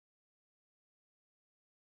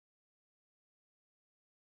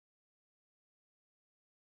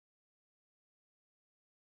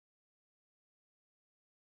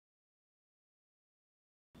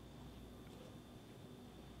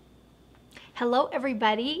Hello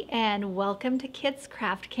everybody and welcome to Kids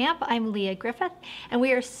Craft Camp. I'm Leah Griffith and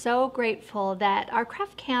we are so grateful that our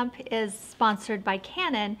craft camp is sponsored by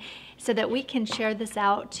Canon so that we can share this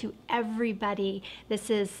out to everybody.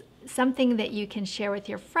 This is something that you can share with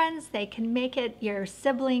your friends. They can make it, your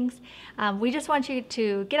siblings. We just want you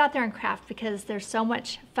to get out there and craft because there's so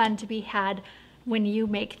much fun to be had when you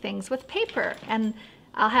make things with paper. And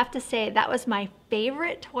I'll have to say that was my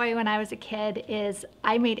favorite toy when I was a kid. Is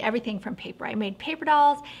I made everything from paper. I made paper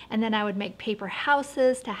dolls and then I would make paper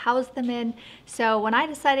houses to house them in. So when I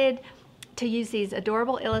decided to use these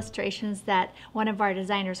adorable illustrations that one of our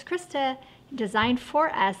designers, Krista, designed for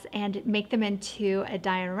us and make them into a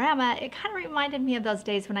diorama, it kind of reminded me of those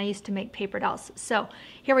days when I used to make paper dolls. So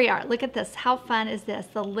here we are. Look at this. How fun is this?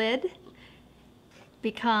 The lid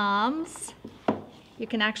becomes... You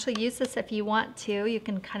can actually use this if you want to. You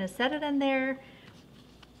can kind of set it in there.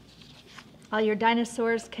 All your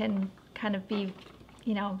dinosaurs can kind of be,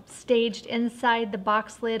 you know, staged inside the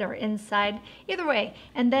box lid or inside, either way.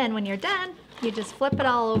 And then when you're done, you just flip it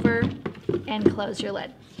all over and close your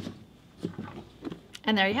lid.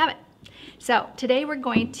 And there you have it. So today we're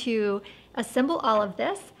going to assemble all of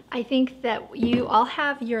this. I think that you all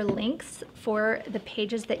have your links for the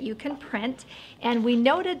pages that you can print, and we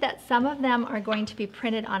noted that some of them are going to be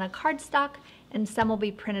printed on a cardstock and some will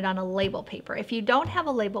be printed on a label paper. If you don't have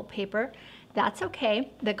a label paper, that's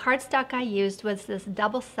okay. The cardstock I used was this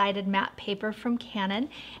double-sided matte paper from Canon,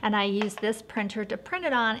 and I used this printer to print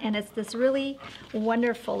it on, and it's this really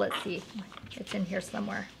wonderful, let's see, it's in here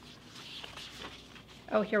somewhere.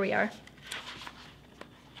 Oh, here we are.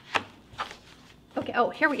 Okay, oh,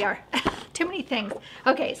 here we are. Too many things.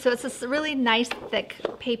 Okay, so it's this really nice thick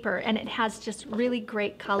paper and it has just really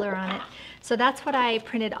great color on it. So that's what I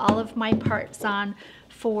printed all of my parts on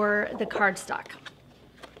for the cardstock.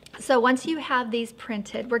 So once you have these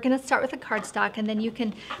printed, we're gonna start with the cardstock and then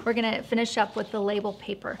we're gonna finish up with the label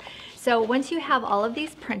paper. So once you have all of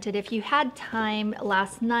these printed, if you had time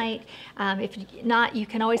last night, if not, you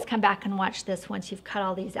can always come back and watch this once you've cut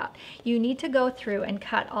all these out. You need to go through and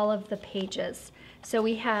cut all of the pages. So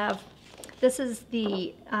we have, this is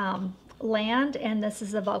the land and this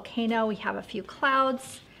is a volcano. We have a few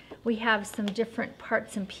clouds. We have some different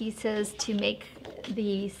parts and pieces to make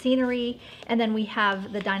the scenery, and then we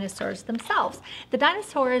have the dinosaurs themselves. The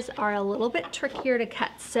dinosaurs are a little bit trickier to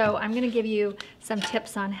cut, so I'm going to give you some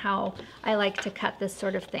tips on how I like to cut this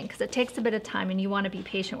sort of thing, because it takes a bit of time and you want to be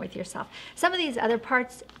patient with yourself. Some of these other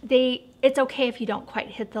parts, it's okay if you don't quite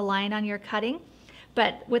hit the line on your cutting,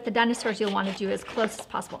 but with the dinosaurs you'll want to do as close as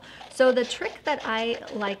possible. So the trick that I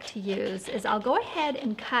like to use is I'll go ahead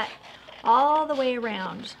and cut all the way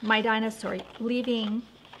around my dinosaur, leaving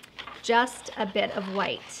just a bit of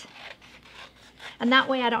white. And that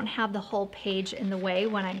way I don't have the whole page in the way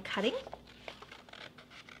when I'm cutting.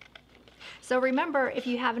 So remember, if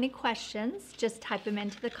you have any questions, just type them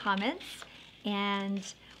into the comments,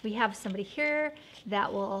 and we have somebody here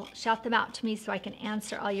that will shout them out to me so I can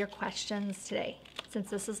answer all your questions today.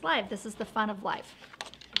 Since this is live, this is the fun of live.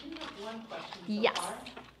 I do have one question so yes. far.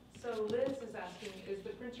 So Liz is asking, is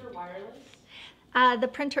the printer wireless? The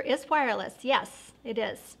printer is wireless, yes, it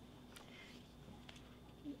is.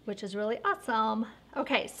 Which is really awesome.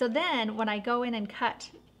 Okay, so then when I go in and cut,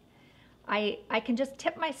 I can just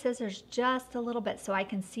tip my scissors just a little bit so I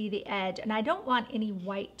can see the edge. And I don't want any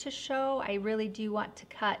white to show. I really do want to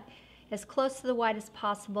cut as close to the white as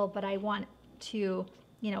possible, but I want to,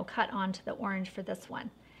 you know, cut onto the orange for this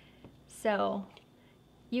one. So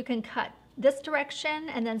you can cut this direction,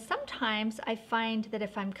 and then sometimes I find that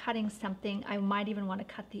if I'm cutting something, I might even want to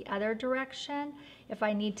cut the other direction if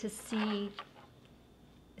I need to see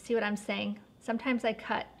what I'm saying. Sometimes I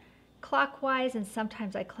cut clockwise and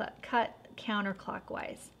sometimes I cut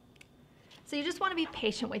counterclockwise. So you just want to be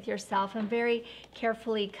patient with yourself and very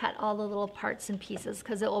carefully cut all the little parts and pieces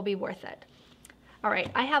because it will be worth it. All right,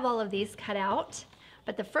 I have all of these cut out,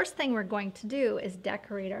 but the first thing we're going to do is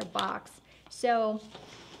decorate our box. So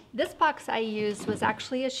this box I used was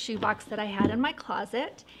actually a shoe box that I had in my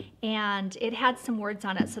closet, and it had some words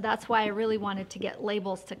on it, so that's why I really wanted to get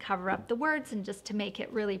labels to cover up the words and just to make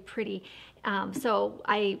it really pretty. So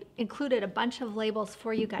I included a bunch of labels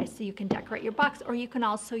for you guys so you can decorate your box, or you can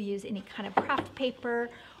also use any kind of craft paper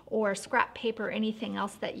or scrap paper or anything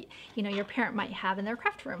else that you know your parent might have in their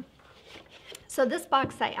craft room. So this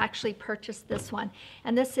box, I actually purchased this one,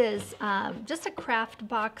 and this is just a craft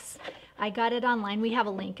box. I got it online. We have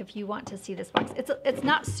a link if you want to see this box. It's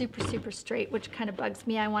not super straight, which kind of bugs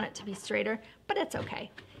me. I want it to be straighter, but it's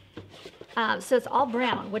okay. So it's all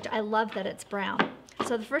brown, which I love that it's brown.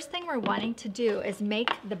 So the first thing we're wanting to do is make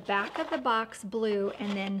the back of the box blue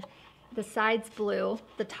and then the sides blue,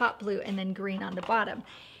 the top blue, and then green on the bottom.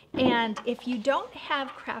 And if you don't have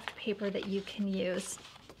craft paper that you can use,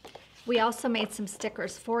 we also made some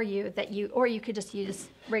stickers for you that or you could just use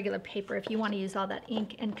regular paper if you want to use all that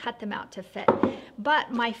ink and cut them out to fit.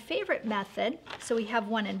 But my favorite method, so we have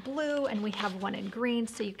one in blue and we have one in green,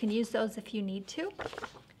 so you can use those if you need to.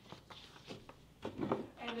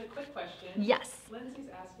 And a quick question. Yes. Lindsay's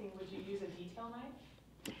asking, would you use a detail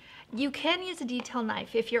knife? You can use a detail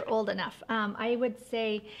knife if you're old enough. I would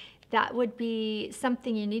say that would be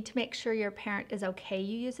something you need to make sure your parent is okay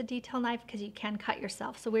you use a detail knife, because you can cut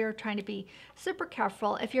yourself. So we were trying to be super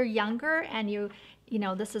careful. If you're younger and you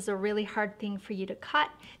know this is a really hard thing for you to cut,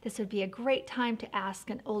 this would be a great time to ask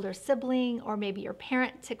an older sibling or maybe your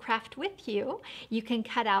parent to craft with you. You can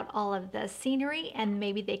cut out all of the scenery and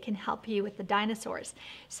maybe they can help you with the dinosaurs.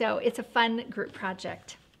 So it's a fun group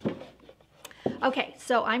project. Okay,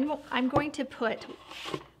 so I'm going to put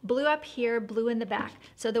blue up here, blue in the back.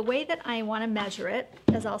 So the way that I want to measure it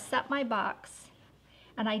is I'll set my box,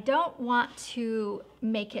 and I don't want to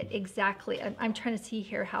make it exactly, I'm trying to see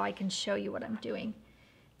here how I can show you what I'm doing.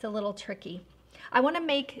 It's a little tricky. I want to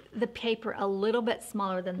make the paper a little bit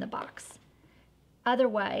smaller than the box.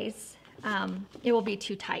 Otherwise, it will be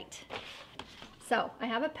too tight. So I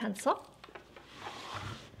have a pencil,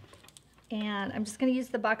 and I'm just going to use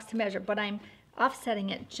the box to measure, but I'm offsetting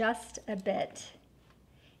it just a bit.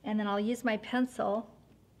 And then I'll use my pencil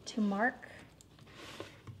to mark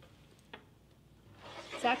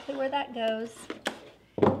exactly where that goes.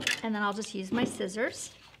 And then I'll just use my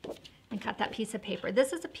scissors and cut that piece of paper.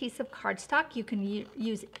 This is a piece of cardstock. You can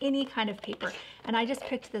use any kind of paper. And I just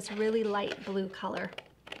picked this really light blue color.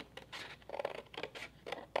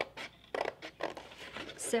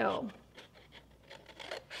 So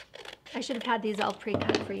I should have had these all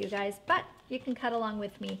pre-cut for you guys, but you can cut along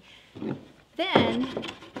with me. Then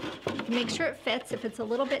make sure it fits. If it's a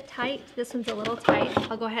little bit tight, this one's a little tight,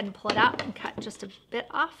 I'll go ahead and pull it out and cut just a bit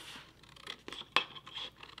off.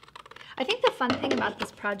 I think the fun thing about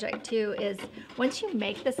this project too is once you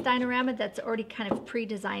make this diorama that's already kind of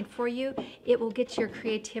pre-designed for you, it will get your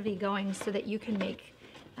creativity going so that you can make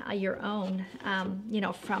your own, you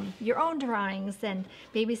know, from your own drawings and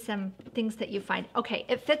maybe some things that you find. Okay,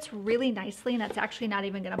 it fits really nicely and it's actually not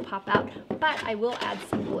even going to pop out, but I will add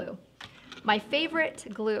some glue. My favorite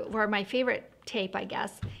glue, or my favorite tape, I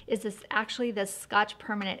guess, is this Scotch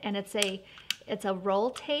Permanent, and it's a roll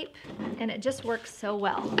tape, and it just works so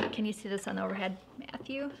well. Can you see this on the overhead,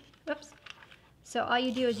 Matthew? Oops. So all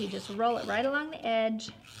you do is you just roll it right along the edge.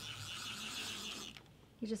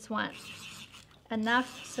 You just want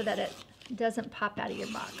enough so that it doesn't pop out of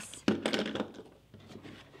your box.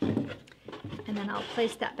 And then I'll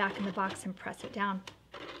place that back in the box and press it down.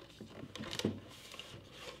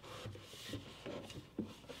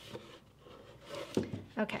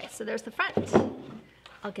 Okay, so there's the front.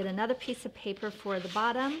 I'll get another piece of paper for the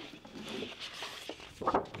bottom.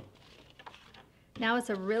 Now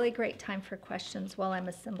is a really great time for questions while I'm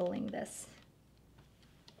assembling this.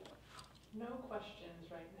 No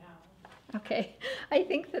questions right now. Okay, I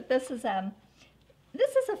think that this is a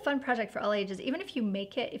fun project for all ages. Even if you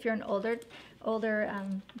make it, if you're an older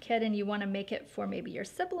kid and you want to make it for maybe your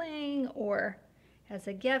sibling or as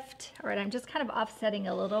a gift. All right, I'm just kind of offsetting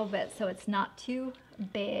a little bit so it's not too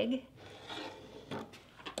big.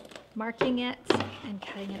 Marking it and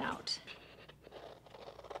cutting it out.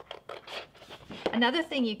 Another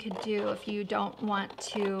thing you could do if you don't want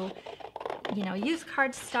to, you know, use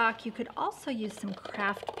cardstock, you could also use some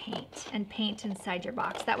craft paint and paint inside your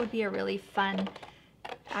box. That would be a really fun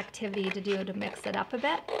activity to do to mix it up a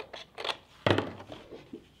bit.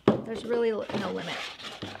 There's really no limit.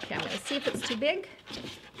 Okay, I'm going to see if it's too big.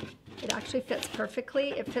 It actually fits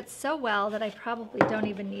perfectly. It fits so well that I probably don't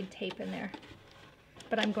even need tape in there.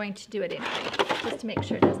 But I'm going to do it anyway, just to make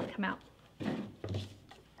sure it doesn't come out.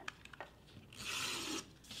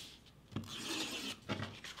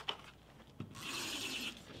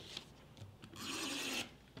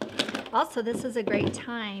 Also, this is a great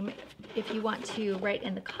time if you want to write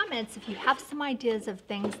in the comments if you have some ideas of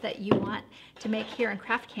things that you want to make here in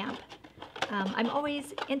Craft Camp. I'm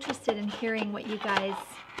always interested in hearing what you guys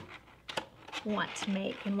want to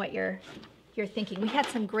make and what you're thinking. We had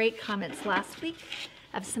some great comments last week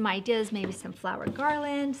of some ideas, maybe some flower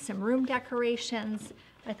garland, some room decorations.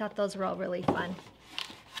 I thought those were all really fun.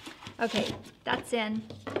 Okay, that's in,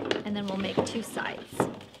 and then we'll make two sides.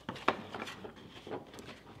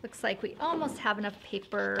 Looks like we almost have enough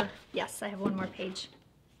paper. Yes, I have one more page.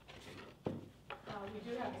 We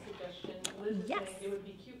do have a suggestion. Liz is saying it would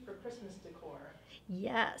be cute for Christmas decor.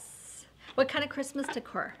 Yes. What kind of Christmas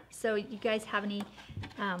decor? So you guys have any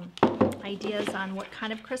ideas on what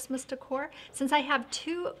kind of Christmas decor? Since I have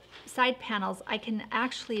 2 side panels, I can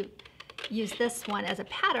actually use this one as a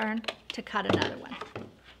pattern to cut another one.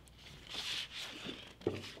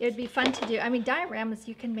 It would be fun to do. I mean, dioramas,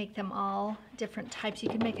 you can make them all different types. You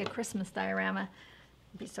can make a Christmas diorama.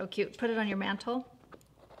 It'd be so cute. Put it on your mantle.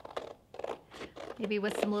 Maybe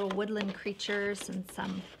with some little woodland creatures and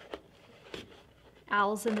some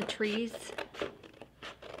owls in the trees.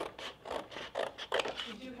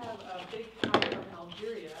 We do have a big flower from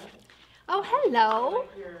Algeria. Oh, hello.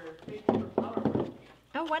 Like your big paper flower work.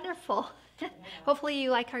 Oh, wonderful. Yeah. Hopefully you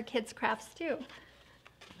like our kids' crafts too.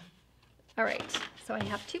 All right, so I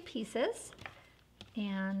have 2 pieces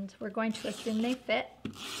and we're going to assume they fit.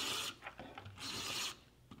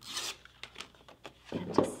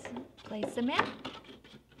 And just place them in.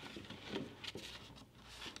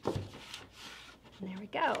 And there we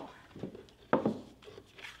go.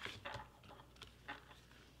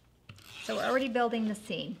 So we're already building the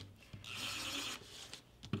scene.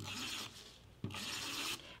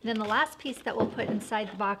 And then the last piece that we'll put inside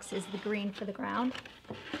the box is the green for the ground.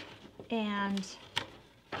 And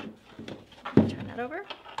turn that over.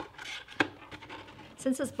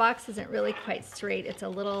 Since this box isn't really quite straight, it's a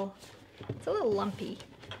little lumpy.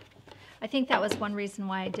 I think that was one reason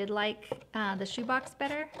why I did like the shoebox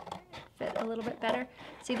better. Fit a little bit better.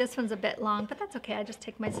 See, this one's a bit long, but that's okay. I just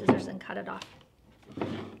take my scissors and cut it off.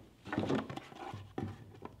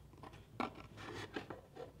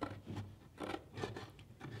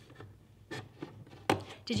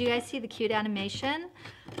 Did you guys see the cute animation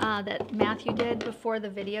that Matthew did before the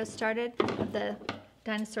video started of the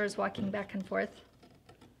dinosaurs walking back and forth?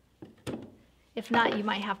 If not, you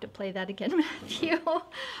might have to play that again, Matthew.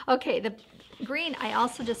 Okay, the green, I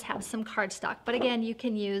also just have some cardstock. But again, you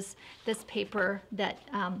can use this paper that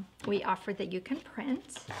we offer that you can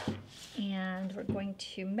print. And we're going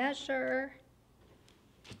to measure.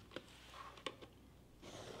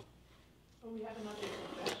 Oh, we have another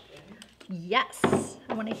suggestion. Yes,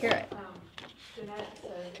 I want to hear it. Jeanette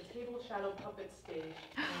says a table shadow puppet stage,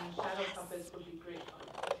 and shadow puppets would be great fun.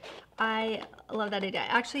 I love that idea. I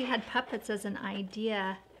actually had puppets as an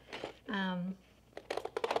idea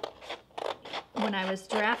when I was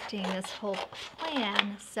drafting this whole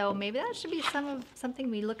plan, so maybe that should be something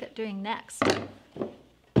we look at doing next.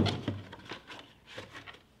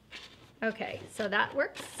 Okay, so that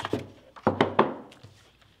works.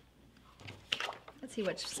 Let's see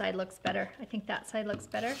which side looks better. I think that side looks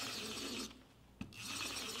better.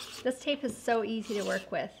 This tape is so easy to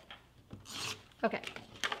work with. Okay.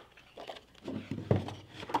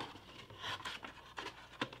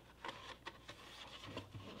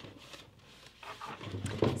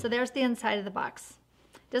 So there's the inside of the box.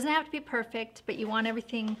 Doesn't have to be perfect, but you want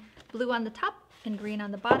everything blue on the top and green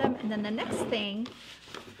on the bottom. And then the next thing,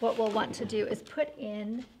 what we'll want to do is put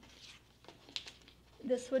in,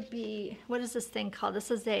 this would be, what is this thing called? This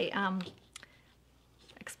is a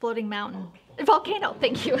exploding mountain. Volcano,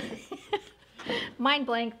 thank you. Mind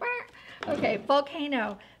blank. Okay,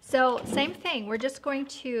 volcano. So same thing, we're just going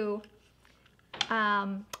to,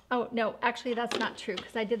 oh no, actually that's not true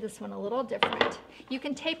because I did this one a little different. You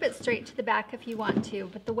can tape it straight to the back if you want to,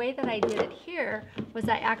 but the way that I did it here was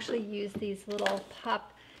I actually used these little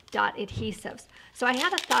pop dot adhesives. So I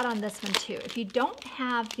had a thought on this one too. If you don't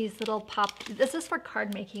have these little pop, this is for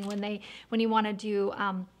card making when you want to do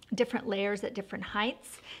different layers at different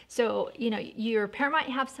heights. So, you know, your parent might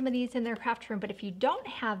have some of these in their craft room, but if you don't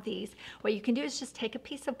have these, what you can do is just take a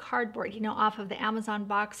piece of cardboard, you know, off of the Amazon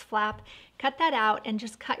box flap, cut that out and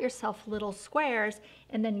just cut yourself little squares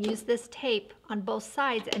and then use this tape on both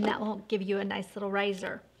sides and that will give you a nice little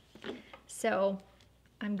riser. So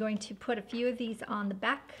I'm going to put a few of these on the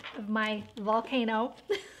back of my volcano.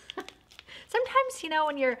 Sometimes, you know,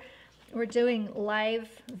 when we're doing live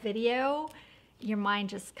video, your mind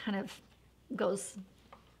just kind of goes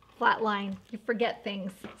flatline. You forget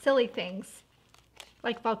things, silly things,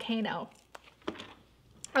 like volcano.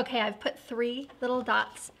 Okay, I've put 3 little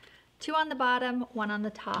dots, 2 on the bottom, 1 on the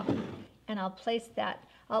top, and I'll place that.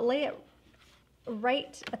 I'll lay it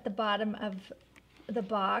right at the bottom of the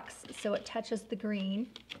box so it touches the green.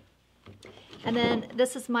 And then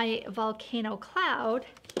this is my volcano cloud.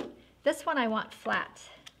 This one I want flat.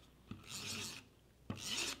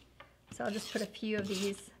 So I'll just put a few of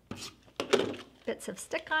these bits of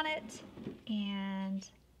stick on it and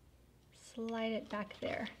slide it back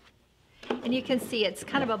there. And you can see it's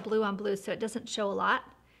kind of a blue on blue, so it doesn't show a lot,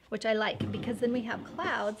 which I like because then we have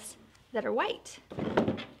clouds that are white.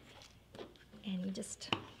 And you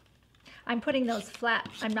just, I'm putting those flat,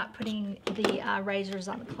 I'm not putting the risers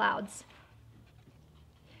on the clouds.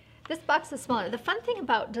 This box is smaller. The fun thing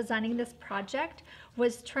about designing this project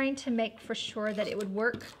was trying to make for sure that it would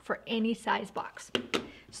work for any size box.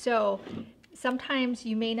 So sometimes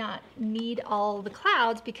you may not need all the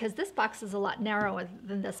clouds because this box is a lot narrower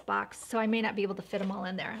than this box, so I may not be able to fit them all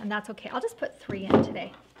in there, and that's okay. I'll just put 3 in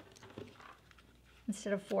today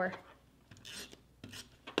instead of 4.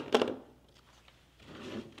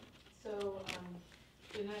 So,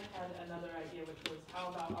 Jeanette had another idea, which was how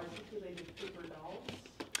about articulated paper dolls?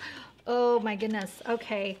 Oh my goodness.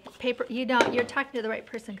 Okay. Paper, you know, you're talking to the right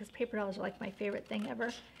person because paper dolls are like my favorite thing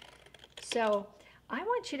ever. So I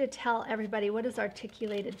want you to tell everybody, what does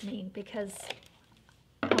articulated mean? Because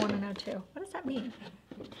I want to know too. What does that mean?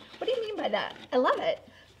 What do you mean by that? I love it.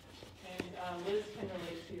 And Liz can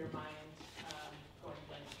relate to your mind going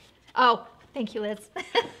blank. Oh, thank you, Liz.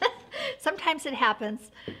 Sometimes it happens.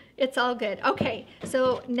 It's all good. Okay,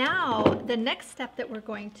 so now the next step that we're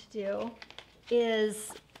going to do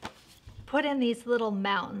is put in these little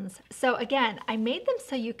mountains. So again, I made them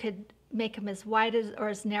so you could make them as wide as or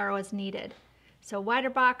as narrow as needed. So wider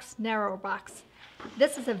box, narrower box.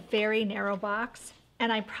 This is a very narrow box,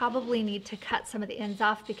 and I probably need to cut some of the ends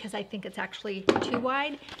off because I think it's actually too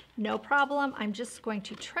wide. No problem. I'm just going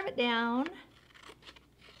to trim it down.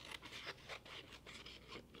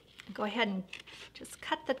 Go ahead and just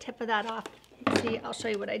cut the tip of that off. See, I'll show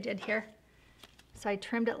you what I did here. So I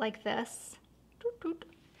trimmed it like this.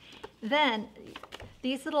 Then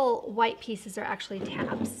these little white pieces are actually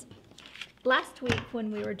tabs. Last week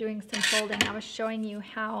when we were doing some folding, I was showing you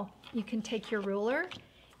how you can take your ruler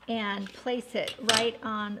and place it right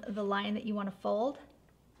on the line that you want to fold,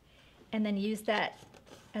 and then use that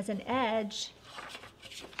as an edge,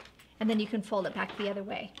 and then you can fold it back the other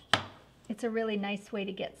way. It's a really nice way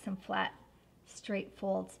to get some flat, straight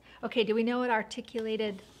folds. Okay, do we know what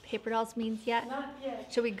articulated paper dolls means yet? Not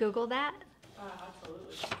yet. Should we Google that?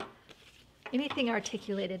 Absolutely. Anything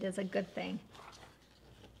articulated is a good thing.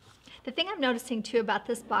 The thing I'm noticing too about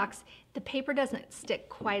this box, the paper doesn't stick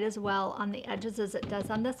quite as well on the edges as it does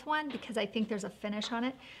on this one because I think there's a finish on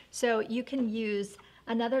it. So you can use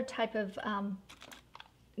another type of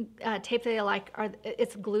tape that I like,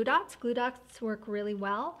 it's glue dots. Glue dots work really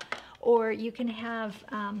well. Or you can have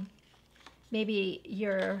maybe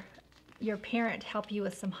your parent help you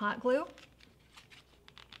with some hot glue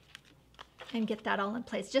and get that all in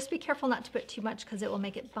place. Just be careful not to put too much because it will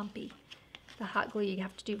make it bumpy. The hot glue you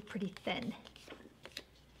have to do pretty thin.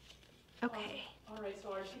 Okay. All right,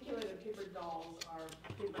 so articulated paper dolls are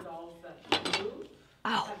paper dolls that move,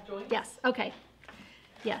 Oh, have joints. yes, okay.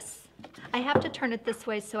 Yes. I have to turn it this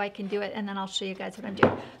way so I can do it, and then I'll show you guys what I'm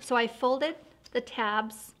doing. So I folded the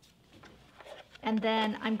tabs, and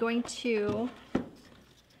then I'm going to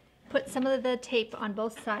put some of the tape on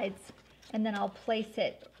both sides, and then I'll place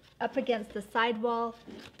it up against the side wall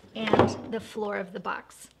and the floor of the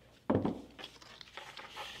box.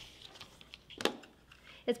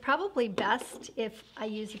 It's probably best if I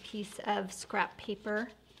use a piece of scrap paper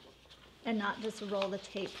and not just roll the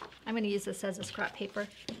tape. I'm going to use this as a scrap paper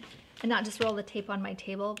and not just roll the tape on my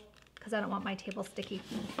table because I don't want my table sticky.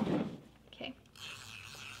 Okay.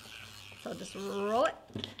 So just roll it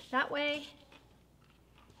that way.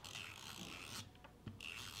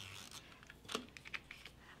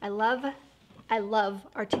 I love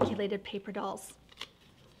articulated paper dolls.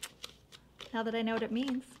 Now that I know what it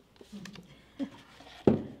means.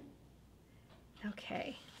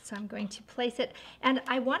 Okay, so I'm going to place it, and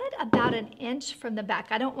I want it about 1 inch from the back.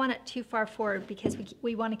 I don't want it too far forward because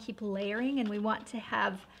we want to keep layering, and we want to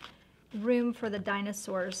have room for the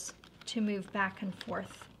dinosaurs to move back and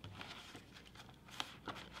forth.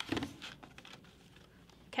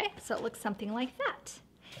 Okay, so it looks something like that.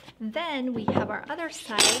 Then we have our other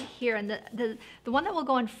side here, and the one that will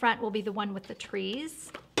go in front will be the one with the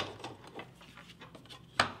trees.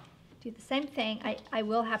 Do the same thing. I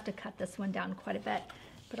will have to cut this one down quite a bit,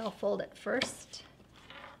 but I'll fold it first.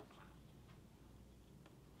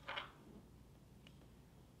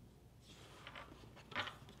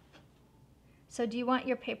 So do you want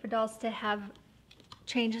your paper dolls to have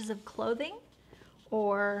changes of clothing,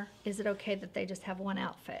 or is it okay that they just have one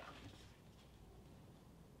outfit?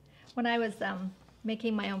 When I was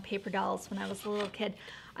making my own paper dolls when I was a little kid,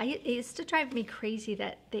 it used to drive me crazy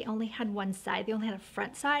that they only had one side. They only had a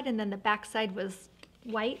front side, and then the back side was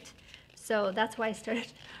white. So that's why I started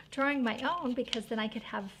drawing my own, because then I could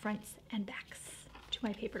have fronts and backs to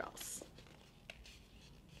my paper dolls.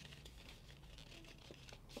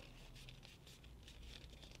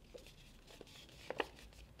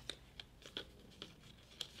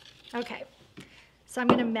 Okay, So I'm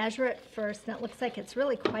going to measure it first, and it looks like it's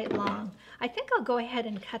really quite long. I think I'll go ahead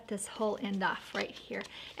and cut this whole end off right here.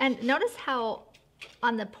 And notice how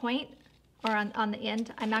on the point, or on the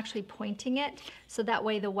end, I'm actually pointing it, so that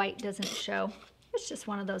way the white doesn't show. It's just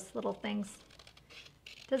one of those little things.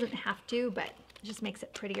 Doesn't have to, but it just makes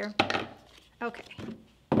it prettier. Okay.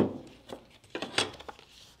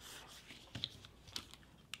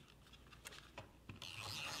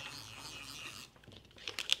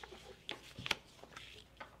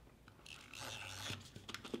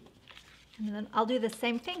 And then I'll do the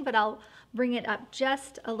same thing, but I'll bring it up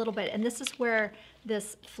just a little bit. And this is where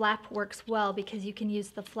this flap works well, because you can use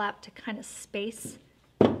the flap to kind of space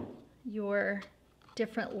your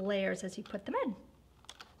different layers as you put them in.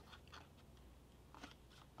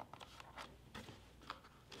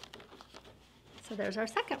 So there's our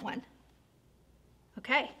second one.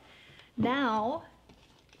 Okay, now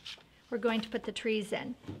we're going to put the trees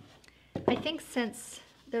in. I think since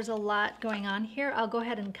there's a lot going on here, I'll go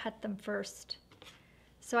ahead and cut them first.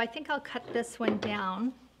 So I think I'll cut this one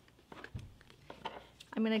down.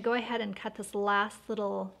 I'm going to go ahead and cut this last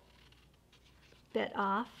little bit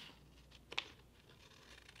off.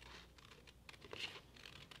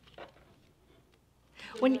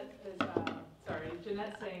 Sorry,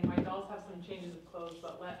 Jeanette's saying, my dolls have some changes of clothes,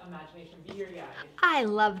 but let imagination be your guide. I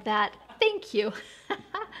love that. Thank you.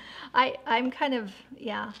 I'm kind of,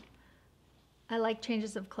 yeah, I like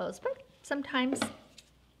changes of clothes, but sometimes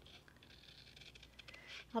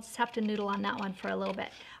I'll just have to noodle on that one for a little bit.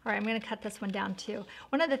 All right, I'm going to cut this one down too.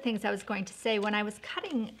 One of the things I was going to say, when I was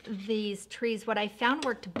cutting these trees, what I found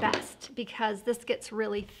worked best, because this gets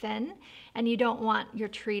really thin and you don't want your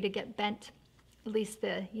tree to get bent, at least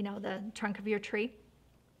the trunk of your tree.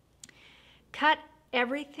 Cut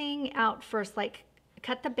everything out first, like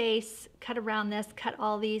cut the base, cut around this, cut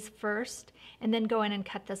all these first, and then go in and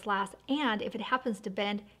cut this last. And if it happens to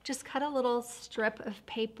bend, just cut a little strip of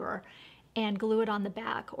paper and glue it on the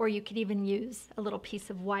back, or you could even use a little piece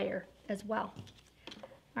of wire as well.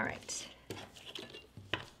 All right.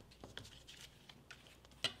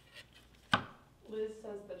 Liz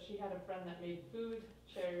says that she had a friend that made food,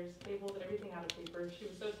 chairs, tables, everything out of paper. She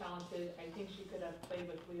was so talented, I think she could have played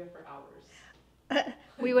with Leah for hours.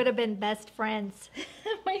 We would have been best friends.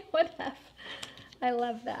 We would have. I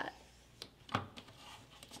love that.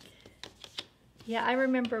 Yeah, I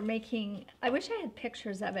remember making, I wish I had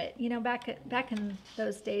pictures of it. You know, back in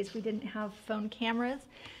those days, we didn't have phone cameras,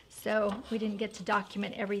 so we didn't get to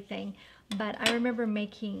document everything. But I remember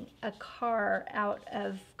making a car out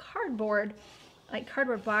of cardboard, like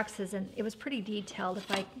cardboard boxes, and it was pretty detailed,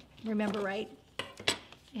 if I remember right.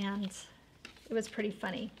 And it was pretty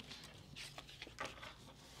funny.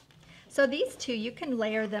 So these two, you can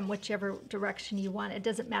layer them whichever direction you want. It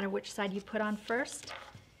doesn't matter which side you put on first.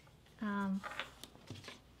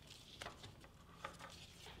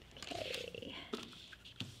 Okay.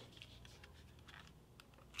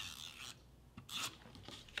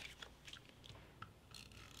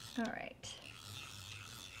 All right.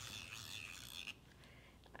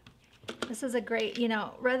 This is a great,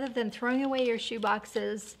 rather than throwing away your shoe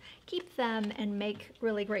boxes, keep them and make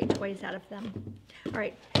really great toys out of them. All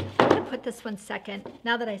right, I'm going to put this one second,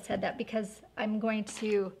 now that I said that, because I'm going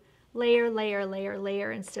to layer, layer, layer,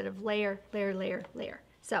 layer instead of layer, layer, layer, layer.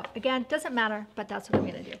 So again, doesn't matter, but that's what I'm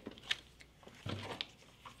going to do.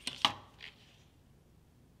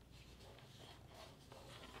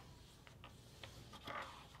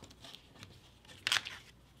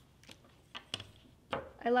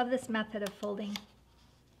 I love this method of folding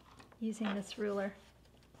using this ruler.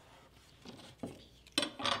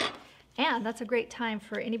 And that's a great time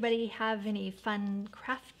for anybody have any fun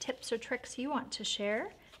craft tips or tricks you want to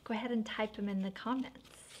share. Go ahead and type them in the comments.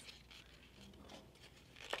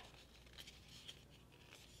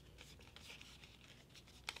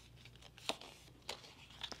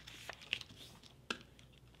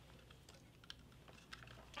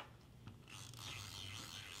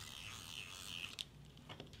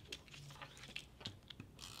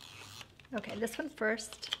 Okay, this one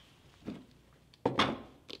first. I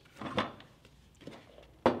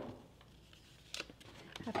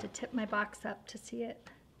have to tip my box up to see it.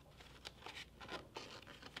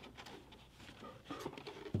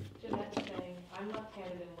 Jeanette's saying, I'm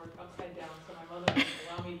left-handed and work upside down, so my mother wouldn't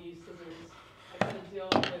allow me to use scissors. I cut a deal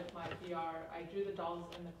with my PR. I drew the dolls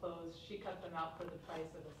and the clothes. She cut them out for the price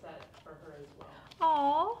of a set for her as well.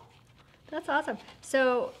 Aw, that's awesome.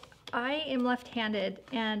 So I am left-handed,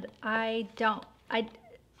 and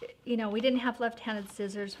we didn't have left-handed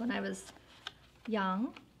scissors when I was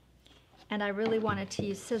young, and I really wanted to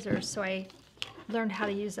use scissors, so I learned how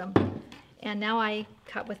to use them. And now I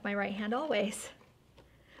cut with my right hand always.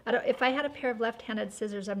 If I had a pair of left-handed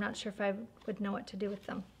scissors, I'm not sure if I would know what to do with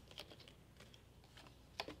them.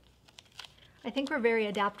 I think we're very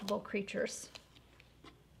adaptable creatures.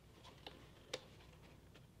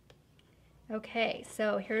 Okay,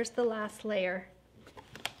 so here's the last layer.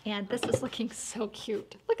 And this is looking so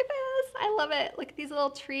cute. Look at this, I love it. Look at these little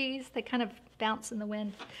trees, they kind of bounce in the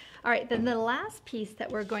wind. All right, then the last piece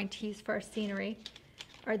that we're going to use for our scenery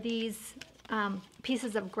are these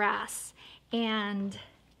pieces of grass. And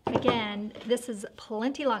again, this is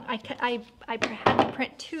plenty long. I had to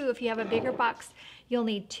print 2. If you have a bigger box, you'll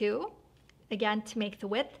need 2, again, to make the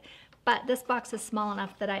width. But this box is small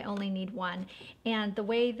enough that I only need 1. And the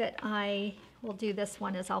way that I will do this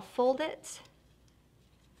one is I'll fold it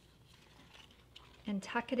and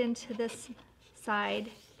tuck it into this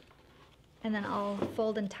side, and then I'll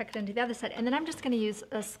fold and tuck it into the other side. And then I'm just going to use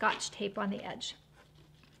a Scotch tape on the edge.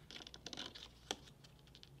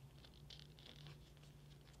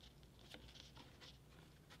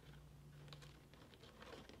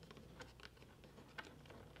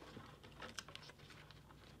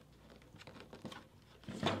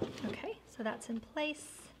 Okay, so that's in place.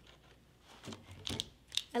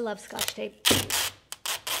 I love Scotch tape.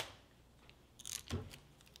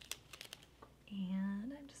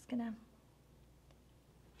 And I'm just gonna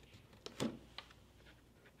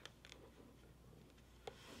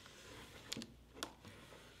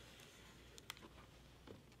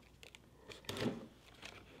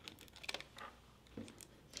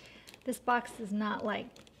this box does not like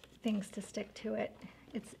things to stick to it.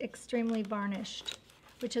 It's extremely varnished,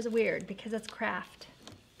 which is weird because it's craft.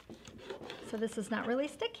 So this is not really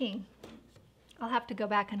sticking. I'll have to go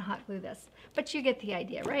back and hot glue this, but you get the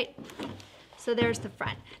idea, right? So there's the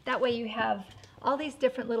front. That way you have all these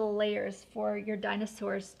different little layers for your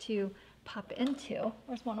dinosaurs to pop into.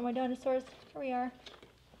 Where's one of my dinosaurs? Here we are.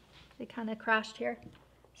 They kind of crashed here.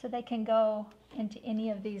 So they can go into any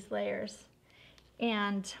of these layers.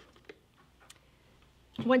 And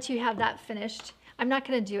once you have that finished, I'm not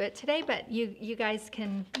going to do it today, but you guys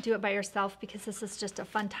can do it by yourself because this is just a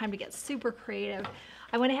fun time to get super creative.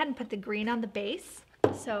 I went ahead and put the green on the base.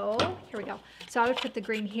 So here we go. So I would put the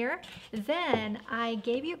green here. Then I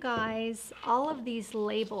gave you guys all of these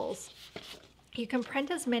labels. You can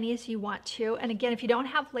print as many as you want to. And again, if you don't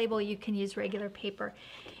have label, you can use regular paper.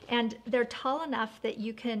 And they're tall enough that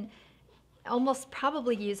you can almost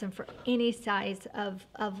probably use them for any size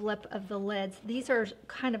of lip of the lids. These are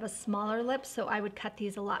kind of a smaller lip, so I would cut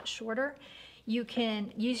these a lot shorter. You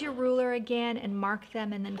can use your ruler again and mark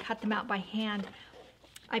them and then cut them out by hand.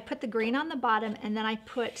 I put the green on the bottom, and then I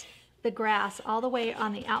put the grass all the way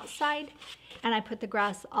on the outside, and I put the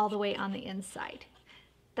grass all the way on the inside.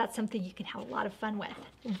 That's something you can have a lot of fun with.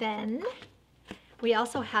 Then we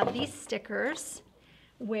also have these stickers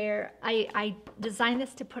where I designed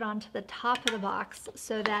this to put onto the top of the box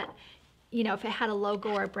so that, you know, if it had a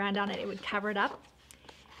logo or a brand on it, it would cover it up.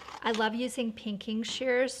 I love using pinking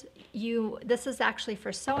shears. This is actually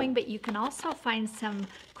for sewing, but you can also find some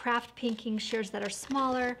craft pinking shears that are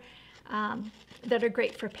smaller, that are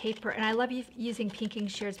great for paper. And I love using pinking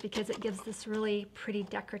shears because it gives this really pretty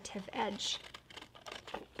decorative edge.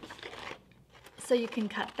 So you can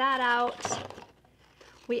cut that out.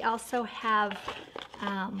 We also have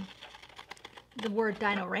the word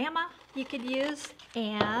Dinorama you could use,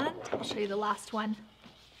 and I'll show you the last one.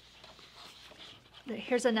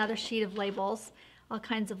 Here's another sheet of labels, all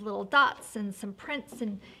kinds of little dots and some prints,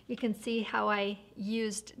 and you can see how I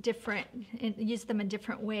used them in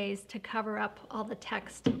different ways to cover up all the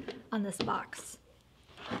text on this box.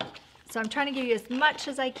 So I'm trying to give you as much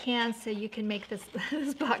as I can so you can make this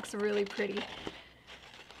box really pretty,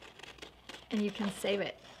 and you can save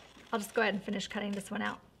it. I'll just go ahead and finish cutting this one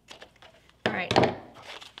out. All right,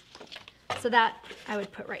 so that I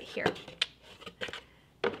would put right here.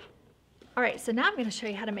 All right, so now I'm going to show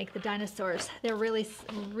you how to make the dinosaurs. They're really,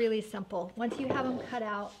 really simple. Once you have them cut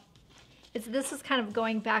out, this is kind of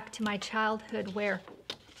going back to my childhood where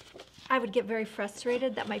I would get very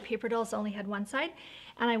frustrated that my paper dolls only had one side,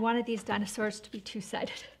 and I wanted these dinosaurs to be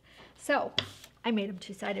two-sided. So I made them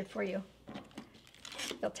two-sided for you.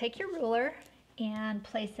 You'll take your ruler and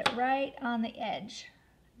place it right on the edge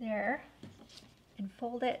there and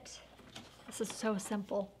fold it. This is so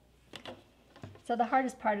simple. So the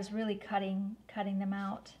hardest part is really cutting them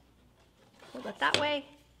out. Fold it that way.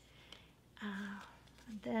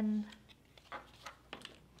 And then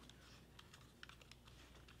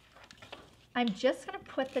I'm just going to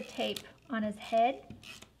put the tape on his head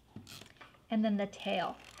and then the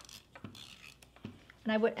tail.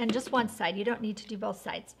 And just one side. You don't need to do both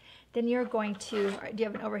sides. Then you're going to, do you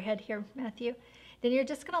have an overhead here, Matthew? Then you're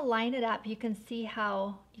just gonna line it up. You can see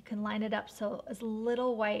how you can line it up so as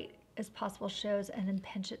little white as possible shows, and then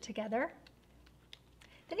pinch it together.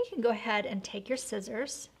 Then you can go ahead and take your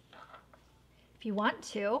scissors, if you want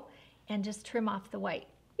to, and just trim off the white.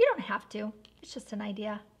 You don't have to, it's just an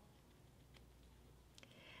idea.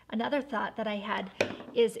 Another thought that I had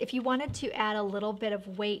is if you wanted to add a little bit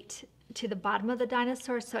of weight to the bottom of the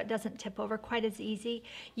dinosaur so it doesn't tip over quite as easy,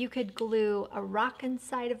 you could glue a rock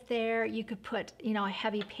inside of there. You could put, you know, a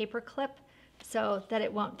heavy paper clip so that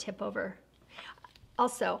it won't tip over.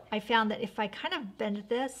 Also, I found that if I kind of bend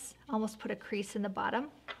this, almost put a crease in the bottom,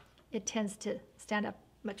 it tends to stand up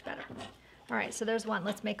much better. All right, so there's one.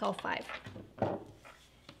 Let's make all 5.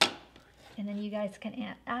 And then you guys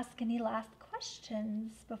can ask any last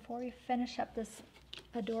questions before we finish up this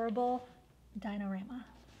adorable dinorama.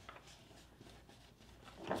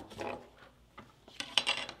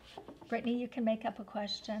 Brittany, you can make up a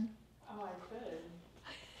question. Oh, I could.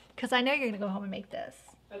 Because I know you're going to go home and make this.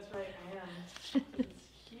 That's right, I am. It's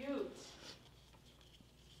cute.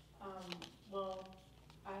 Well,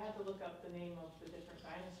 I had to look up the name of the different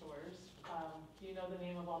dinosaurs. Do you know the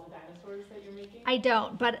name of all the dinosaurs that you're making? I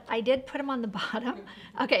don't, but I did put them on the bottom.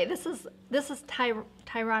 Okay, this is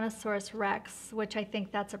Tyrannosaurus Rex, which I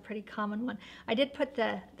think that's a pretty common one. I did put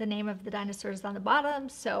the name of the dinosaurs on the bottom,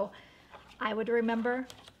 so I would remember.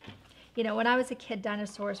 You know, when I was a kid,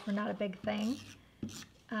 dinosaurs were not a big thing.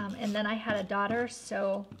 And then I had a daughter,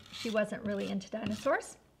 so she wasn't really into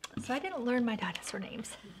dinosaurs. So I didn't learn my dinosaur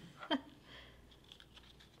names.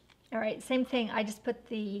 All right, same thing. I just put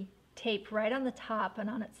the tape right on the top and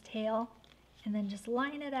on its tail, and then just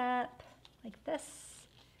line it up like this.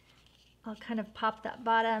 I'll kind of pop that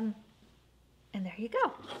bottom, and there you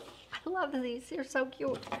go. I love these. They're so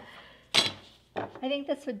cute. I think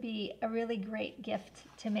this would be a really great gift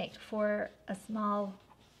to make for a small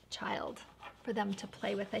child, for them to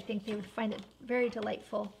play with. I think they would find it very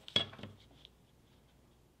delightful.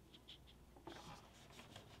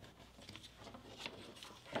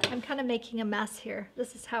 I'm kind of making a mess here.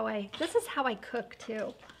 This is how I cook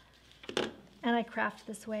too. And I craft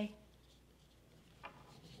this way.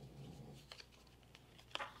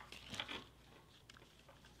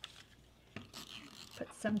 Put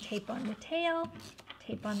some tape on the tail,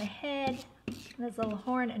 tape on the head, and his little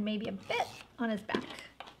horn, and maybe a bit on his back.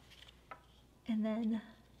 And then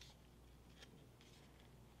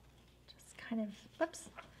just kind of, whoops.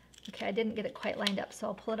 Okay, I didn't get it quite lined up, so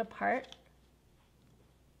I'll pull it apart.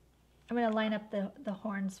 I'm going to line up the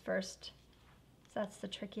horns first. So that's the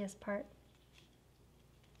trickiest part.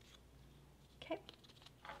 Okay.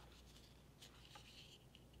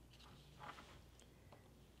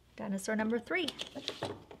 Dinosaur number 3.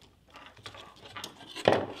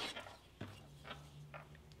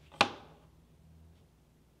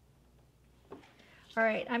 All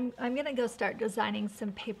right, I'm going to go start designing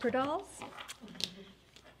some paper dolls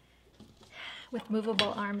with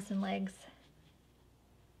movable arms and legs.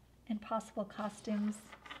 And possible costumes.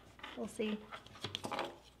 We'll see.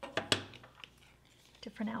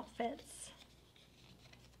 Different outfits.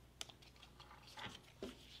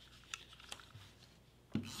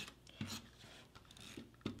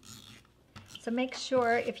 So make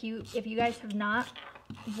sure if you guys have not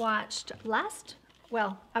watched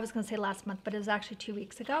well, I was going to say last month, but it was actually 2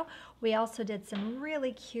 weeks ago. We also did some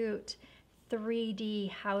really cute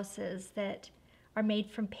 3D houses that are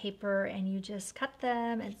made from paper, and you just cut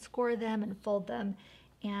them and score them and fold them,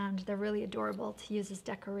 and they're really adorable to use as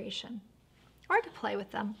decoration or to play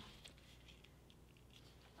with them.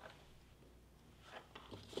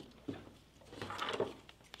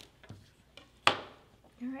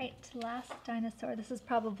 All right, last dinosaur. This is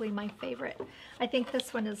probably my favorite. I think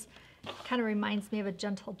this one kind of reminds me of a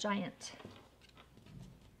gentle giant.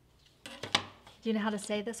 Do you know how to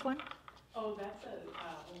say this one? Oh, that's a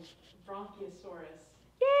Bronchiosaurus.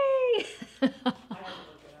 Yay! I had to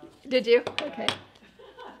look it up. Did you? Yeah. Okay.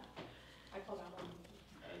 I called that one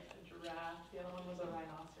a giraffe. The other one was a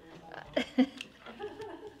rhinoceros.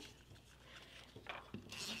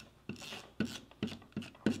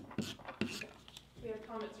 We have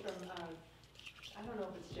comments from, I don't know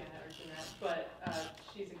if it's Janet or Jeanette, but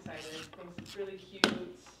she's excited. Thinks it's really cute.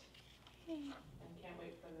 And can't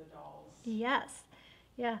wait for the dolls. Yes.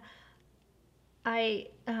 Yeah. I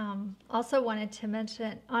also wanted to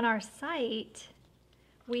mention on our site,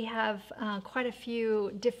 we have quite a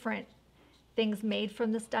few different things made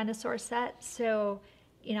from this dinosaur set. So,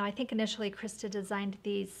 you know, I think initially Krista designed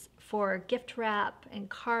these for gift wrap and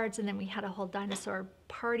cards, and then we had a whole dinosaur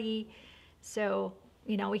party. So,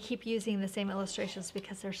 you know, we keep using the same illustrations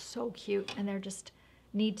because they're so cute and they're just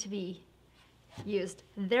need to be used.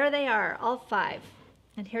 There they are, all 5.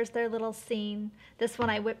 And here's their little scene. This one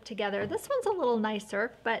I whipped together. This one's a little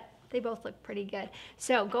nicer, but they both look pretty good.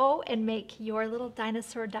 So go and make your little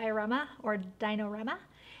dinosaur diorama or dinorama.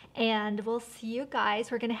 And we'll see you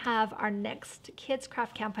guys. We're gonna have our next Kids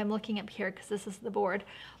Craft Camp. I'm looking up here because this is the board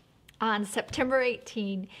on September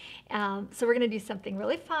 18. So we're gonna do something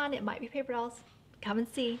really fun. It might be paper dolls. Come and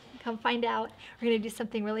see, come find out. We're gonna do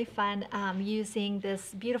something really fun using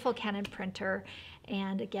this beautiful Canon printer.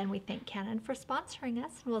 And again, we thank Canon for sponsoring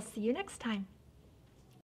us, and we'll see you next time.